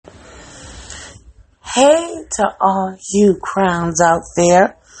Hey to all you crowns out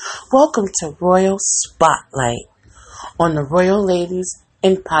there. Welcome to Royale Spotlight on the Royal Ladies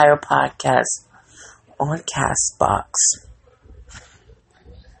Empire podcast on Castbox.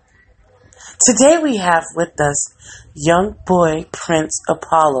 Today we have with us Youngboy Prince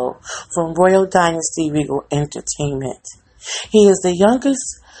Apollo from Royal Dynasty Regal Entertainment. He is the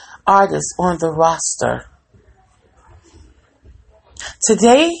youngest artist on the roster.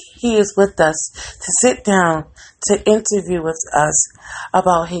 Today, he is with us to sit down to interview with us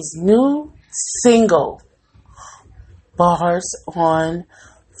about his new single, Bars on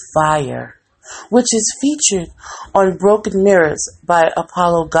Fire, which is featured on Broken Mirrors by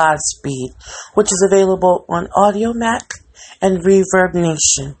Apollo Godspeed, which is available on Audiomack and Reverb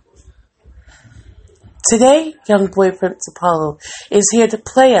Nation. Today, Youngboy Prince Apollo is here to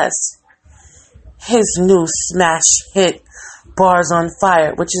play us his new smash hit, Bars on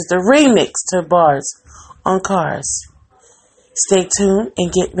Fire, which is the remix to Bars on Cars. Stay tuned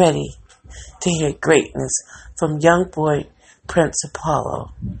and get ready to hear greatness from Youngboy Prince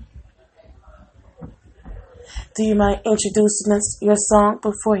Apollo. Do you mind introducing us your song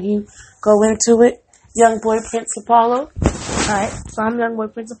before you go into it, Youngboy Prince Apollo? Alright, so I'm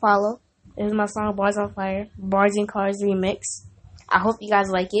Youngboy Prince Apollo. This is my song Bars on Fire, Bars and Cars remix. I hope you guys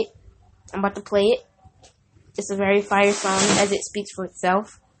like it. I'm about to play it. It's a very fire song as it speaks for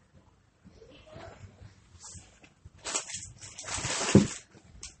itself.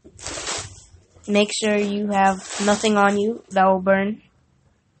 Make sure you have nothing on you that will burn,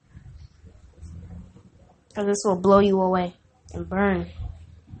 because this will blow you away and burn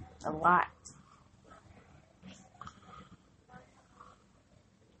a lot.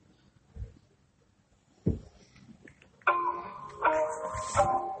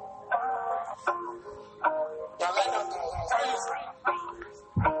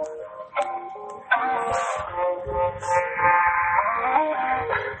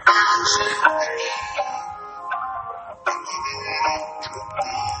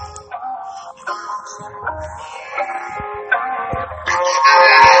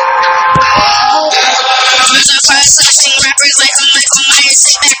 Rappers like I'm Michael Myers,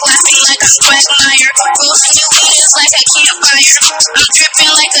 sit back laughing like I'm Quagmire. Roasting your leaders like I can't fire. I'm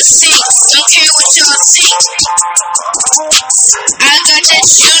dripping like a sink, don't care what y'all think. I got that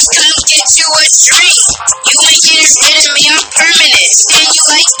juice, come get you a drink. You ain't getting rid of me, I'm permanent. Stand you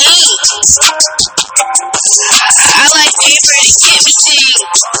like ink. I like paper to get me things,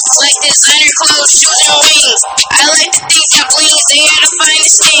 like designer clothes, shoes and rings. I like the things that bling, they are the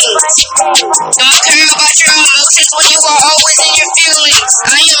finest things. Don't care about your emotions when you are always in your feelings.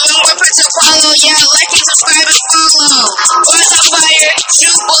 I am Youngboy Prince Apollo, yeah, like and subscribe and follow. Bars on fire,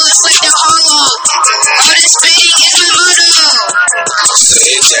 shoot bullets like the hollow. All this fading is my motto. Say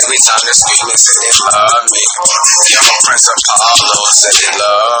it every time they scream and say they love me. Young Prince Apollo said they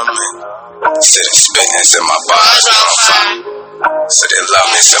love me. Said they spitting, said my bars on fire. Said they love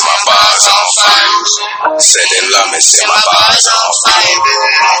me, said my bars on fire. Said they love me, said my bars on fire.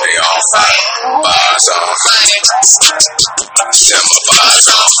 They on fire, bars on fire. Said my bars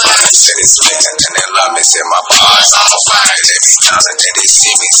on fire. Said they spitting and they love me, said my bars on fire. Every time that they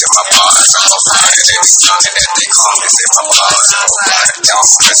see me, said my bars on fire. Every time that they call me, said my bars on fire. Young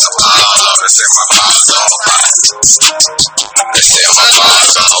Prince Apollo, they said my bars on fire. They said my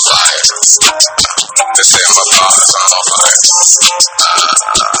bars on fire. They said my bars on fire.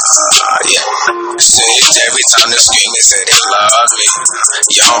 Yeah. Say it every time they scream and say they love me.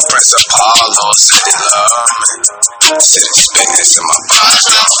 Young Prince Apollo said they love me. Said they spinning, said my bars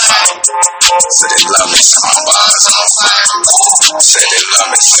on fire. Said they love me, said my bars on fire. Said they love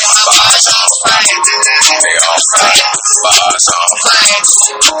me, said my bars on fire. They on fire, bars on fire.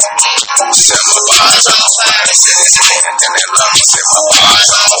 Said my bars on fire. Said they spinning and they love me, said my bars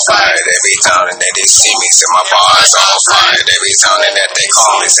on fire. Every time that they see me, said my bars on fire. Every time that they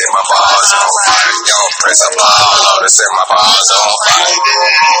call me, say my bars on fire. Young Prince Apollo, they say my bars on fire.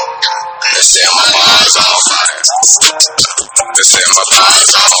 They say my bars on fire. They say my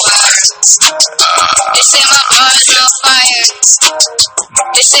bars on fire. They say my bars on fire.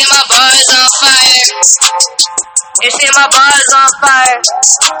 They say my bars on fire. They say my bars on fire.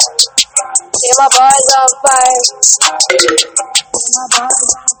 Say my bars on fire. My bars on fire.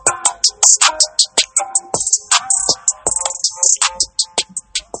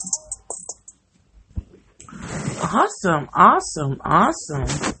 Awesome.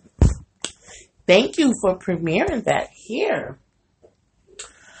 Thank you for premiering that here.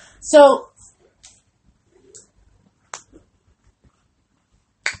 So,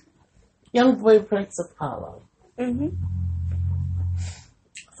 Youngboy Prince Apollo.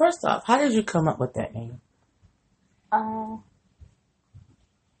 First off, how did you come up with that name? My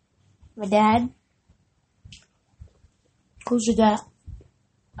dad, Who's your dad?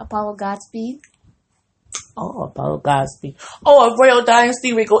 Apollo Godspeed. Oh, Apollo Godspeed. Oh, of Royal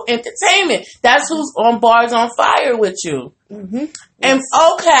Dynasty Regal Entertainment. That's who's on Bars on Fire with you. Mm-hmm. And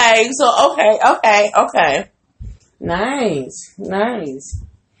okay. Nice.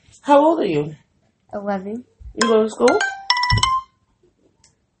 How old are you? 11. You go to school?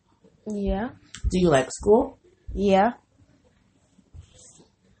 Yeah. Do you like school? Yeah.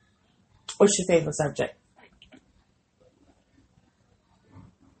 What's your favorite subject?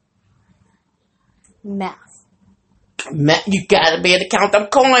 Math. You gotta be able to count them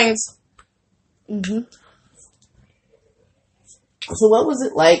coins. Mm-hmm. So what was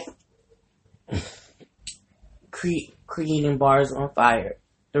it like creating Bars on Fire?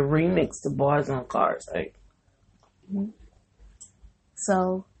 The remix to Bars on Cars, right? Mm-hmm.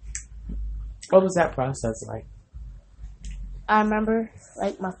 So, what was that process like? I remember,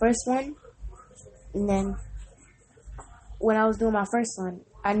 like, my first one, and then when I was doing my first one,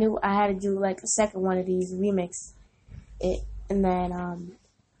 I knew I had to do, like, a second one of these, remix it, and then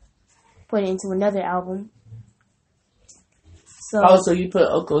put it into another album. So you put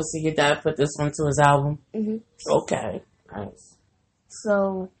so your dad put this one to his album? Mm-hmm. Okay, nice.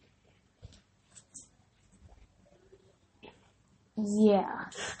 So, yeah.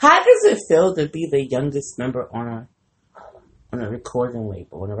 How does it feel to be the youngest member on a recording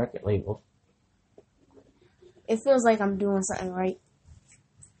label, on a record label? It feels like I'm doing something right.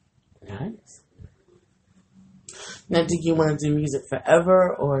 Nice. Now, do you want to do music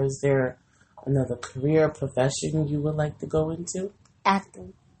forever, or is there another career, profession you would like to go into?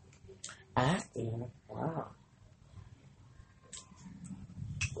 Acting. Wow.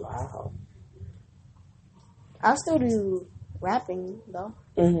 I'll still do rapping, though.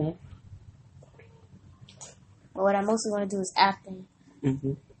 Mm-hmm. But what I mostly want to do is acting.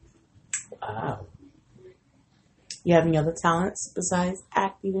 Mm-hmm. Wow. You have any other talents besides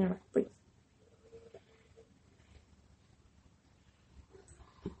acting and rapping?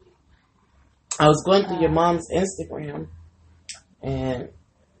 I was going through your mom's Instagram, and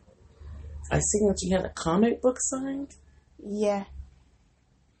I seen that you had a comic book signed. Yeah.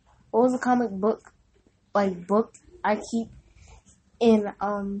 What was a comic book, book I keep in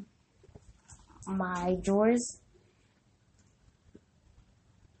my drawers,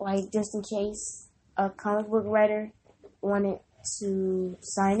 just in case a comic book writer wanted to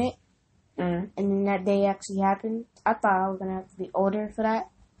sign it. Mm-hmm. And then that day actually happened. I thought I was gonna have to be older for that.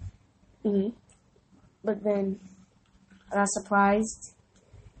 Mm-hmm. But then I got surprised,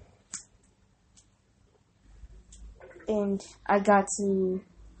 and I got to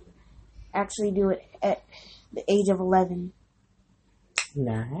actually do it at the age of 11.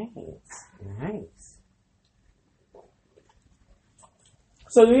 Nice.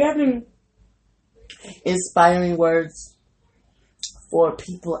 So do you have any inspiring words for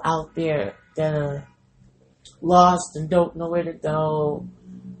people out there that are lost and don't know where to go,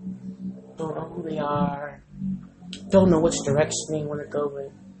 don't know who they are, don't know which direction they want to go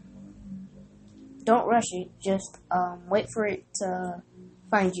in? Don't rush it. Just wait for it to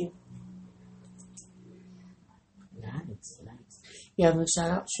find you. Nice. You have any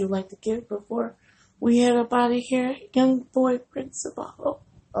shout outs you'd like to give before we head up out of here? Youngboy Prince Apollo.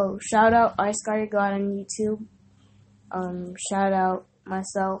 Oh, shout out Ice Sky God on YouTube. Shout out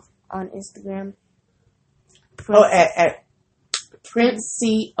myself on Instagram. At Prince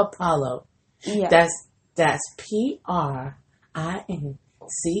C Apollo. Yeah. That's PRINCECAPOLLO.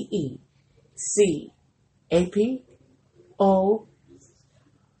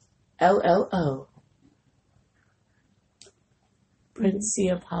 Prince C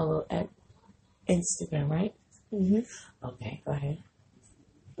Apollo at Instagram, right? Mm-hmm. Okay, go ahead.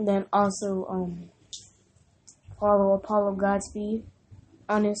 Then also follow Apollo Godspeed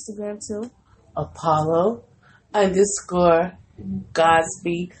on Instagram too. Apollo _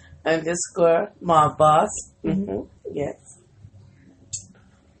 Godspeed _ my boss. Mm-hmm. Yes.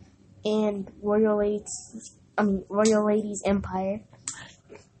 And Royal Ladies Empire.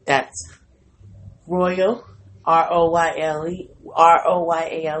 That's Royal ROYALE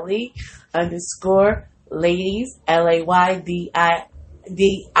 _ ladies LAYDIES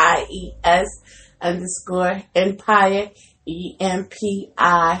 _ empire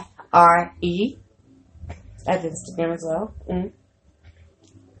EMPIRE at Instagram as well. Mm.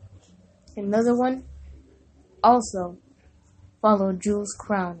 Another one, also follow Jules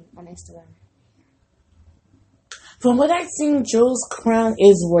Crown on Instagram. From what I've seen, Jules Crown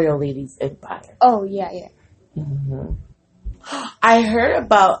is Royal Ladies Empire. Oh, yeah. Mm-hmm. I heard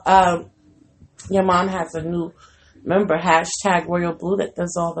about your mom has a new member, hashtag Royal Blue, that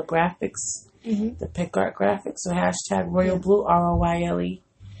does all the graphics, the pick art graphics. So hashtag Royal Blue, ROYLE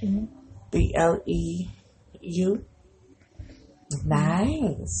BLEU.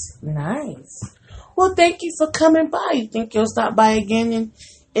 Nice, nice. Well, thank you for coming by. You think you'll stop by again and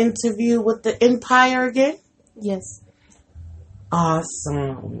interview with the Empire again? Yes.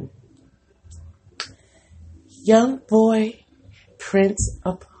 Awesome. Youngboy, Prince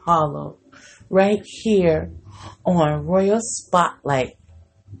Apollo, right here on Royal Spotlight,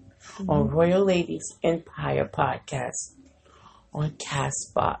 on Royal Ladies Empire podcast, on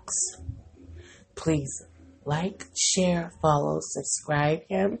Castbox. Please like, share, follow, subscribe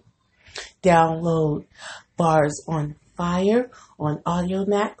him. Download Bars on Fire on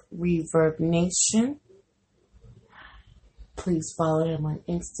AudioNac, Reverb Nation. Please follow him on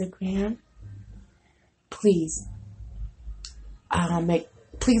Instagram. Please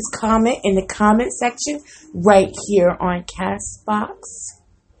please comment in the comment section right here on Castbox.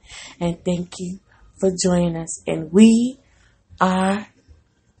 And thank you for joining us. And we are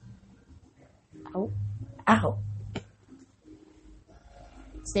out.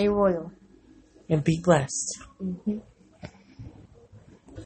 Stay royal. And be blessed.